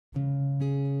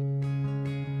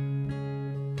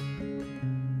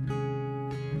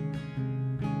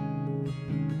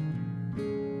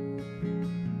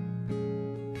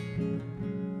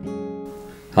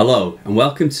Hello and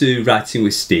welcome to Writing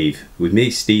with Steve, with me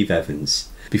Steve Evans.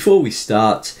 Before we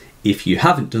start, if you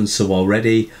haven't done so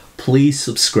already, please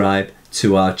subscribe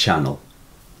to our channel.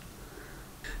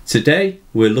 Today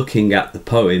we're looking at the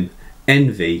poem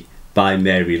Envy by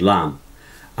Mary Lamb.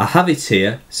 I have it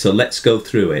here, so let's go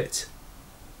through it.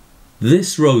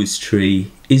 This rose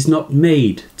tree is not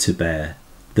made to bear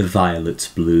the violet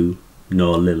blue,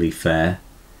 nor lily fair,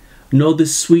 nor the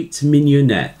sweet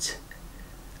mignonette.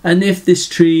 And if this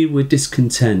tree were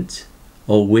discontent,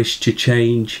 or wished to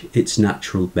change its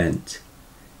natural bent,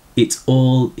 it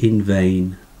all in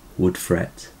vain would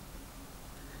fret.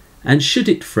 And should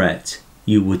it fret,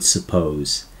 you would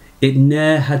suppose, it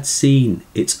ne'er had seen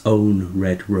its own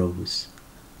red rose,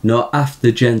 nor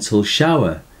after gentle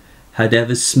shower had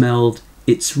ever smelled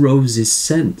its rose's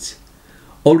scent,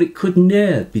 or it could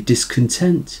ne'er be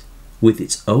discontent with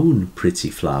its own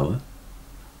pretty flower.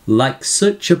 Like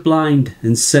such a blind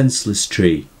and senseless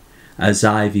tree as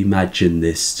I've imagined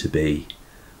this to be,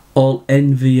 all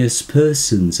envious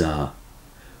persons are.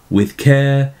 With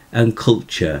care and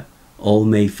culture all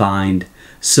may find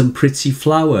some pretty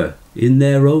flower in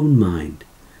their own mind,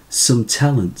 some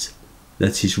talent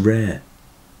that is rare.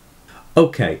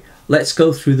 Okay, let's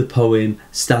go through the poem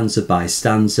stanza by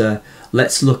stanza.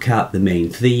 Let's look at the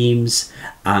main themes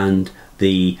and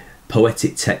the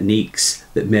poetic techniques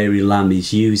that Mary Lamb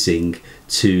is using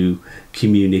to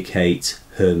communicate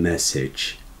her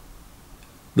message.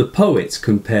 The poet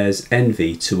compares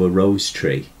envy to a rose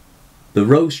tree. The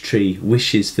rose tree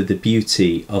wishes for the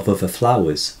beauty of other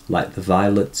flowers like the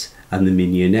violet and the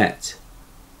mignonette,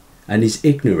 and is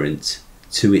ignorant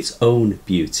to its own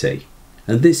beauty,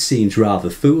 and this seems rather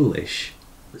foolish.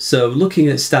 So looking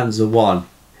at stanza 1,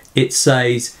 it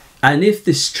says, "And if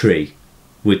this tree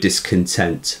were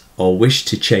discontent or wished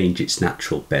to change its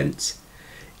natural bent,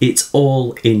 it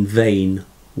all in vain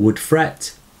would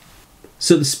fret."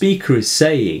 So the speaker is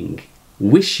saying,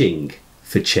 wishing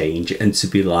for change and to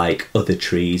be like other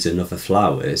trees and other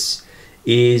flowers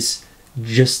is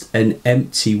just an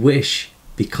empty wish,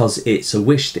 because it's a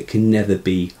wish that can never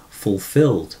be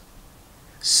fulfilled.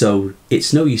 So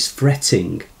it's no use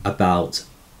fretting about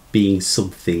being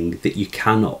something that you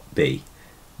cannot be.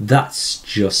 That's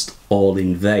just all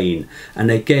in vain.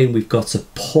 And again, we've got a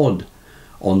pun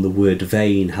on the word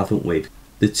vain, haven't we?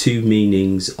 The two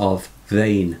meanings of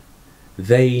vain.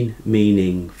 Vain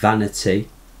meaning vanity,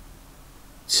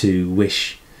 to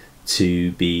wish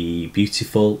to be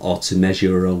beautiful or to measure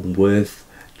your own worth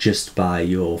just by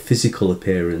your physical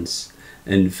appearance,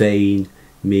 and vain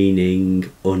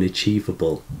meaning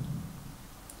unachievable.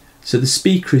 So the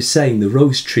speaker is saying the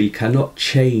rose tree cannot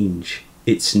change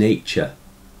its nature.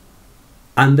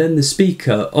 And then the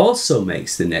speaker also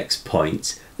makes the next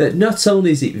point that not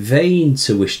only is it vain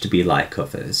to wish to be like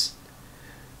others,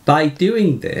 by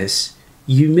doing this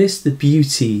you miss the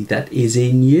beauty that is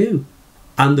in you.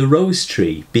 And the rose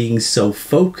tree, being so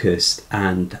focused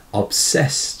and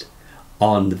obsessed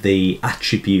on the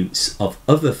attributes of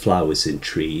other flowers and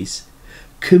trees,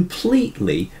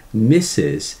 completely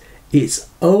misses its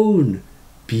own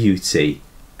beauty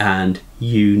and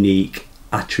unique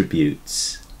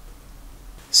attributes.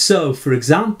 So, for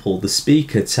example, the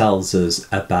speaker tells us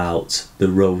about the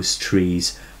rose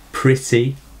tree's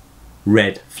pretty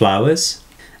red flowers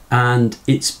and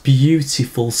its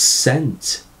beautiful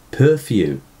scent,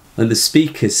 perfume. And the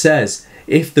speaker says,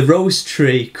 if the rose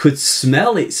tree could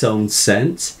smell its own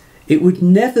scent, it would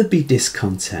never be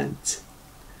discontent.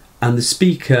 And the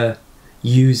speaker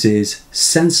uses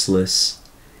senseless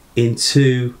in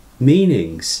two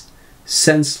meanings.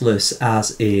 Senseless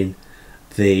as in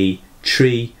the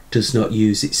tree does not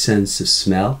use its sense of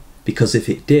smell, because if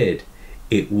it did,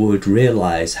 it would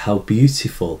realise how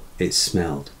beautiful it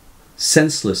smelled.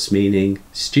 Senseless meaning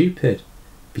stupid,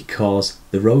 because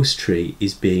the rose tree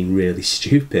is being really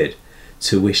stupid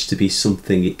to wish to be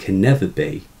something it can never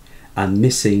be, and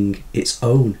missing its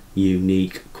own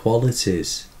unique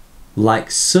qualities. Like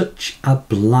such a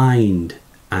blind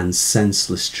and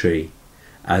senseless tree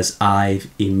as I've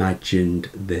imagined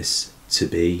this to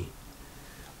be,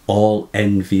 all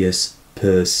envious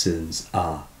persons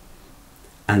are.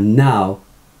 And now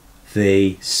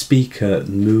the speaker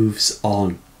moves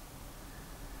on,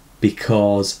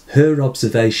 because her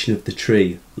observation of the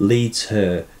tree leads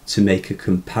her to make a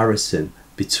comparison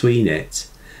between it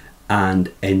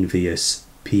and envious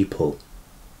people.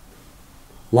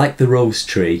 Like the rose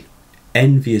tree,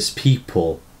 envious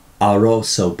people are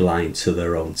also blind to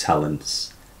their own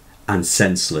talents, and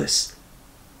senseless,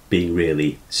 being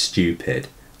really stupid,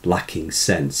 lacking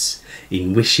sense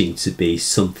in wishing to be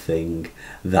something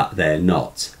that they're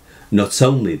not. Not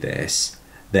only this,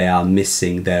 they are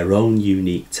missing their own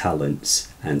unique talents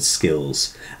and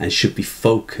skills and should be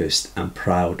focused and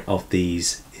proud of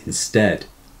these instead.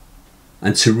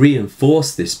 And to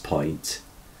reinforce this point,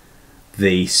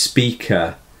 the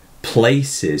speaker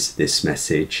places this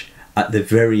message at the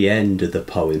very end of the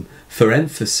poem for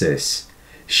emphasis.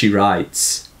 She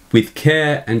writes, "With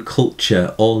care and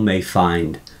culture all may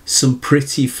find some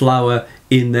pretty flower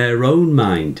in their own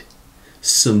mind,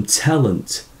 some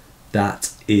talent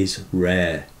that is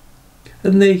rare."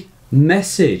 And the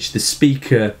message the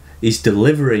speaker is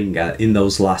delivering in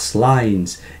those last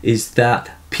lines is that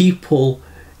people,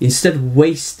 instead of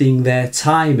wasting their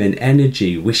time and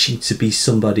energy wishing to be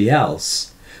somebody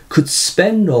else, could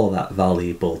spend all that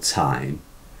valuable time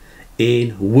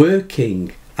in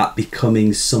working at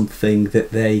becoming something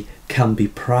that they can be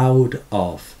proud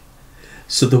of.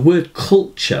 So the word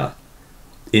culture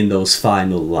in those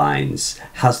final lines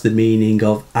has the meaning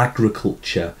of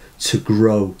agriculture, to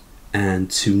grow and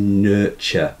to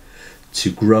nurture,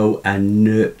 to grow and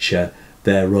nurture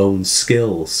their own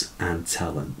skills and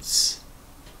talents.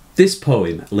 This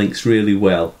poem links really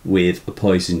well with A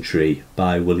Poison Tree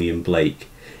by William Blake.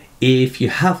 If you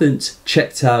haven't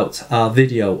checked out our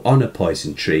video on A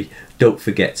Poison Tree, don't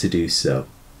forget to do so.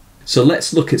 So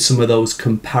let's look at some of those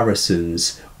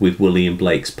comparisons with William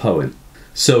Blake's poem.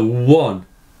 So one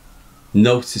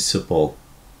noticeable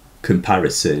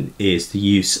comparison is the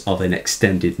use of an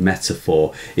extended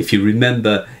metaphor. If you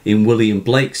remember in William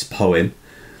Blake's poem,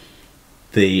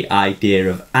 the idea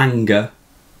of anger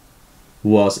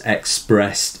was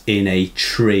expressed in a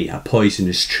tree, a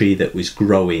poisonous tree that was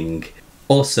growing.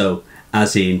 Also,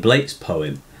 as in Blake's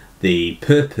poem, the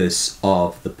purpose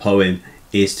of the poem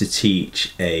is to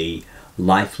teach a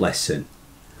life lesson,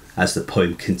 as the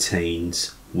poem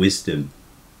contains wisdom.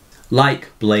 Like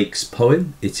Blake's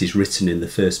poem, it is written in the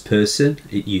first person.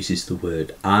 It uses the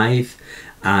word I've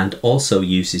and also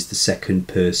uses the second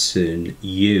person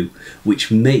you,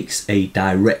 which makes a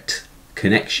direct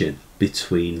connection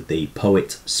between the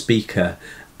poet speaker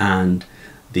and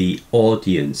the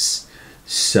audience.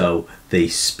 So the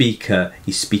speaker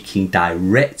is speaking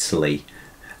directly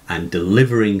and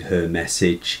delivering her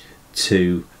message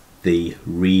to the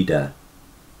reader.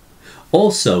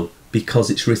 Also, because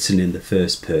it's written in the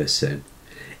first person,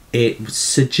 it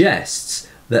suggests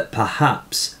that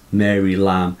perhaps Mary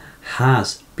Lamb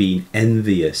has been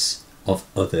envious of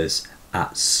others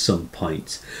at some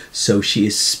point. So she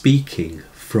is speaking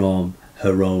from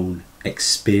her own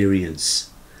experience,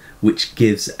 which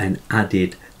gives an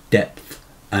added depth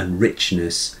and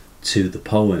richness to the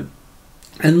poem.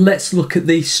 And let's look at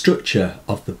the structure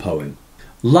of the poem.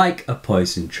 Like A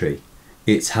Poison Tree,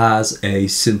 it has a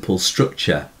simple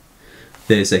structure.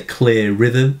 There's a clear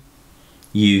rhythm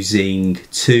using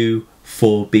 2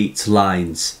 4-beat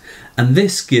lines, and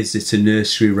this gives it a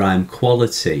nursery rhyme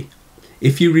quality.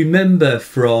 If you remember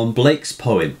from Blake's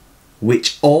poem,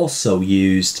 which also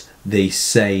used the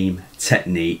same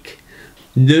technique,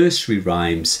 nursery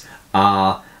rhymes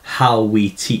are how we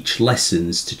teach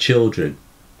lessons to children.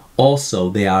 Also,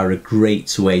 they are a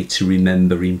great way to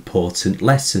remember important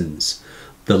lessons.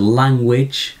 The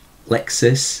language,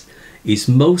 lexis, is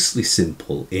mostly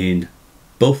simple in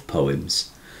both poems,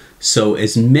 so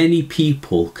as many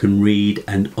people can read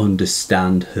and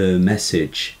understand her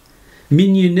message.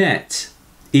 Mignonette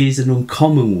is an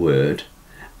uncommon word,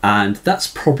 and that's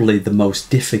probably the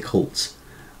most difficult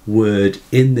word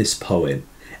in this poem,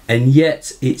 and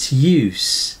yet its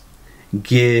use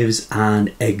gives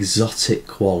an exotic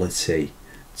quality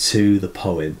to the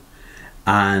poem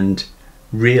and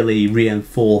really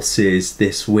reinforces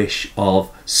this wish of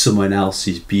someone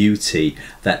else's beauty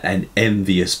that an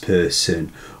envious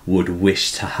person would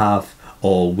wish to have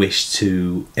or wish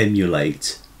to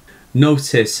emulate.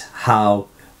 Notice how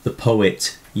the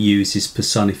poet uses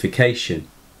personification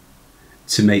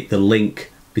to make the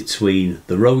link between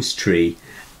the rose tree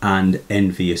and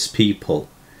envious people.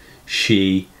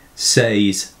 She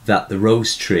says that the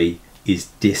rose tree is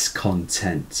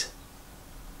discontent.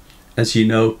 As you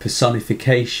know,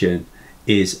 personification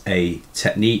is a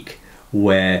technique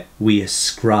where we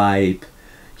ascribe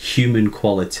human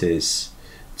qualities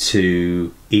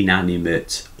to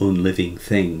inanimate, unliving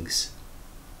things.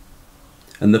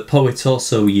 And the poet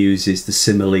also uses the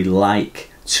simile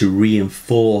like to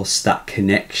reinforce that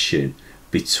connection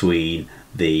between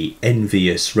the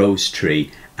envious rose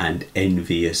tree and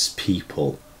envious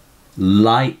people.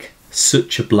 Like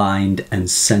such a blind and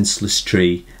senseless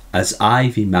tree as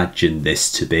I've imagined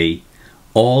this to be,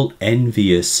 all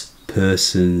envious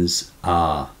persons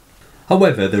are.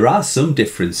 However, there are some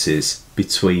differences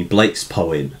between Blake's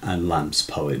poem and Lamb's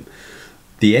poem.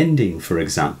 The ending, for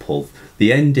example,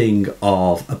 the ending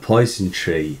of A Poison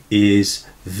Tree is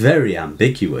very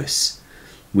ambiguous.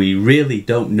 We really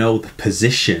don't know the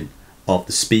position of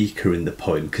the speaker in the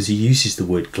poem because he uses the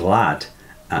word glad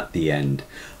at the end.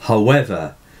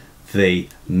 However, the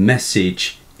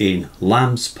message in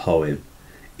Lamb's poem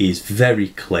is very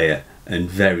clear and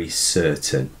very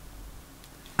certain.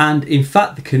 And in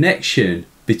fact, the connection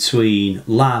between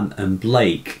Lamb and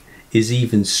Blake is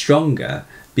even stronger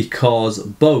because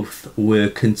both were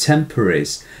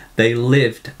contemporaries. They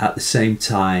lived at the same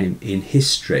time in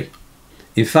history.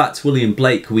 In fact, William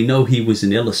Blake, we know he was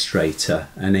an illustrator,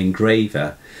 an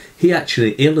engraver. He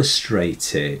actually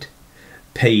illustrated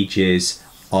pages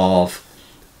of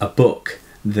a book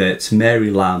that Mary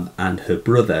Lamb and her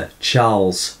brother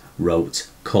Charles wrote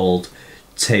called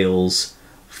Tales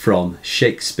from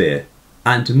Shakespeare.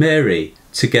 And Mary,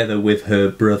 together with her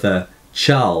brother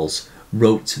Charles,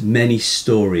 wrote many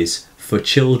stories for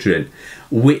children,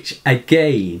 which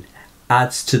again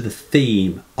adds to the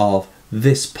theme of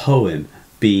this poem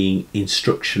being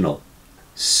instructional.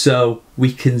 So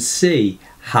we can see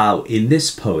how in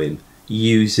this poem,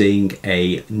 using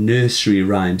a nursery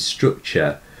rhyme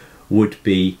structure would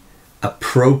be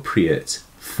appropriate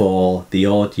for the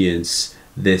audience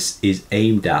this is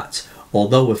aimed at,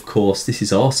 although of course this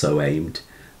is also aimed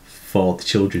for the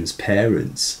children's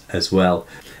parents as well.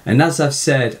 And as I've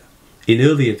said in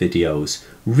earlier videos,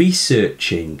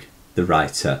 researching the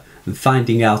writer and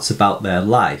finding out about their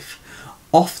life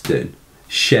often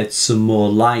sheds some more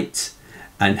light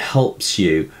and helps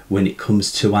you when it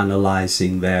comes to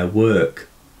analysing their work.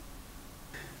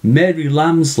 Mary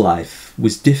Lamb's life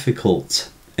was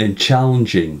difficult and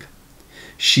challenging.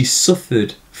 She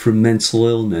suffered from mental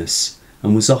illness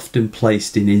and was often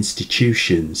placed in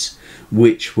institutions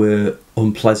which were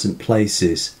unpleasant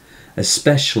places,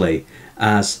 especially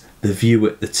as the view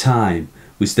at the time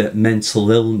was that mental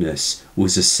illness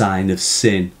was a sign of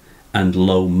sin and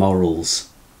low morals.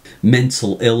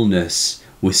 Mental illness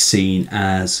was seen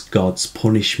as God's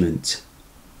punishment.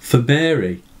 For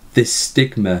Mary, this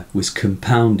stigma was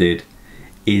compounded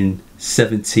in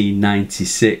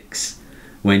 1796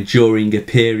 when, during a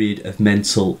period of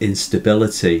mental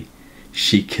instability,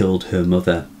 she killed her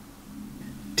mother.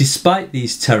 Despite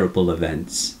these terrible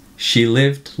events, she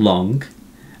lived long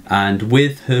and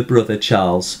with her brother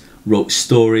Charles wrote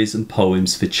stories and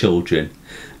poems for children.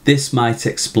 This might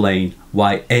explain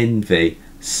why envy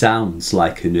sounds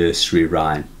like a nursery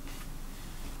rhyme.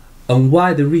 And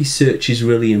why the research is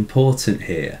really important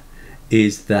here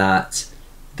is that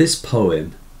this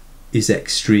poem is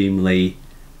extremely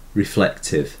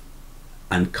reflective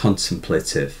and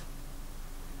contemplative.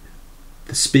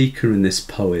 The speaker in this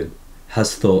poem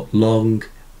has thought long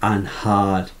and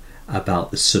hard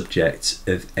about the subject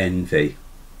of envy.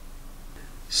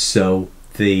 So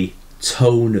the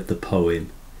tone of the poem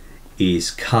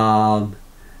is calm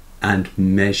and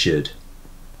measured,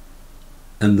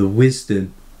 and the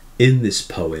wisdom in this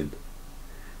poem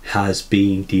has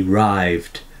been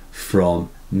derived from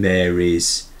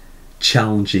Mary's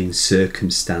challenging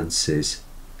circumstances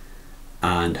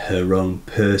and her own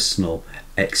personal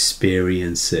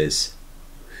experiences,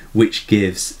 which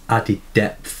gives added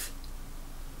depth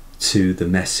to the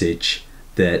message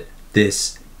that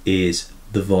this is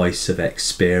the voice of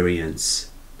experience.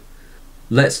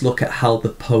 Let's look at how the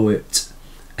poet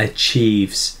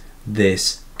achieves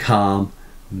this calm,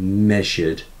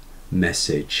 measured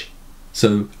message.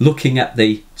 So looking at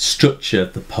the structure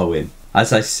of the poem,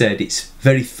 as I said, it's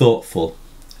very thoughtful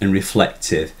and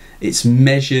reflective. It's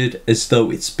measured as though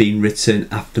it's been written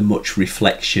after much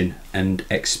reflection and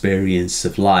experience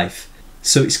of life.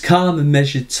 So its calm and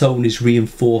measured tone is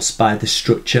reinforced by the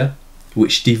structure,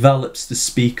 which develops the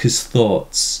speaker's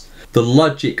thoughts. The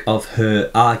logic of her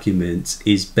argument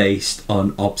is based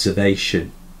on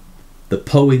observation. The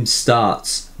poem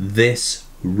starts, "This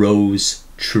rose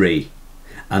tree,"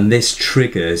 and this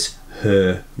triggers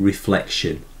her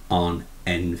reflection on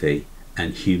envy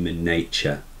and human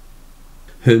nature.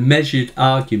 Her measured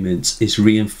argument is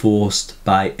reinforced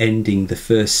by ending the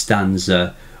first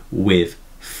stanza with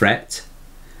fret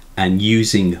and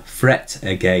using fret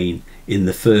again in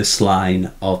the first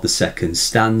line of the second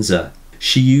stanza.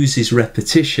 She uses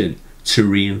repetition to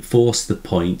reinforce the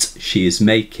point she is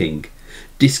making.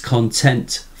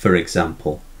 Discontent, for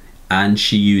example, and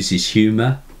she uses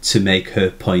humour to make her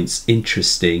points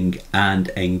interesting and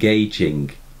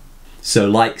engaging. So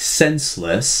like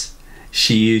senseless,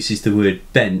 she uses the word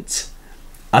bent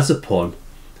as a pun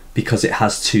because it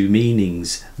has two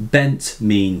meanings. Bent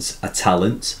means a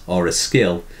talent or a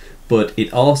skill, but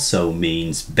it also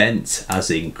means bent,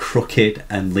 as in crooked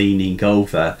and leaning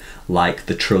over, like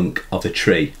the trunk of a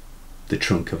tree, the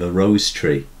trunk of a rose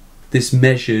tree. This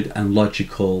measured and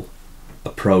logical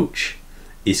approach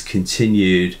is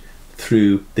continued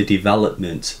through the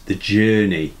development, the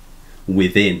journey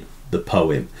within the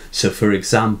poem. So for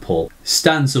example,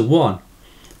 stanza 1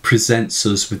 presents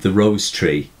us with the rose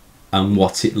tree and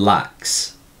what it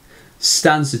lacks.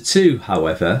 Stanza 2,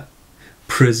 however,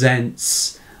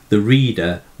 presents the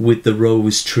reader with the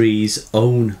rose tree's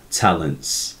own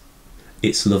talents,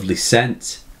 its lovely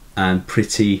scent and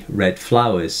pretty red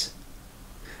flowers.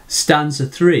 Stanza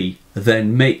 3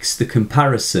 then makes the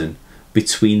comparison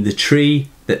between the tree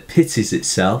that pities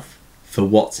itself for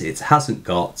what it hasn't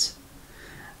got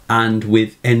and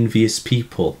with envious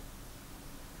people.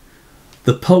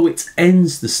 The poet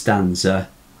ends the stanza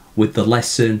with the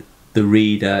lesson the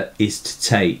reader is to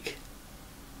take,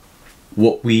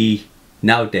 what we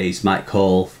nowadays might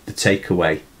call the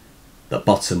takeaway, the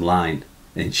bottom line,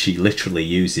 and she literally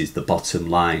uses the bottom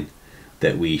line,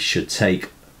 that we should take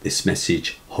this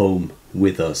message home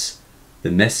with us.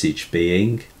 The message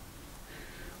being,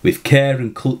 with care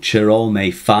and culture all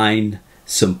may find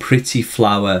some pretty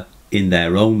flower in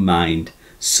their own mind,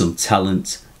 some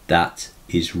talent that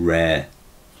is rare.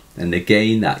 And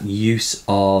again, that use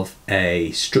of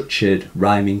a structured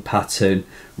rhyming pattern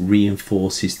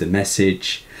reinforces the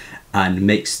message and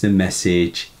makes the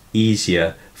message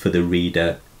easier for the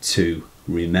reader to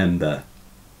remember.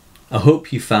 I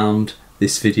hope you found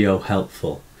this video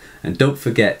helpful, and don't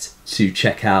forget to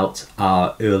check out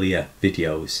our earlier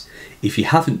videos. If you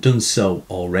haven't done so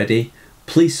already,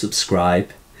 please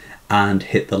subscribe and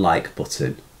hit the like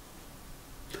button.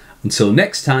 Until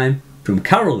next time, from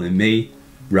Carol and me,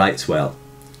 write well.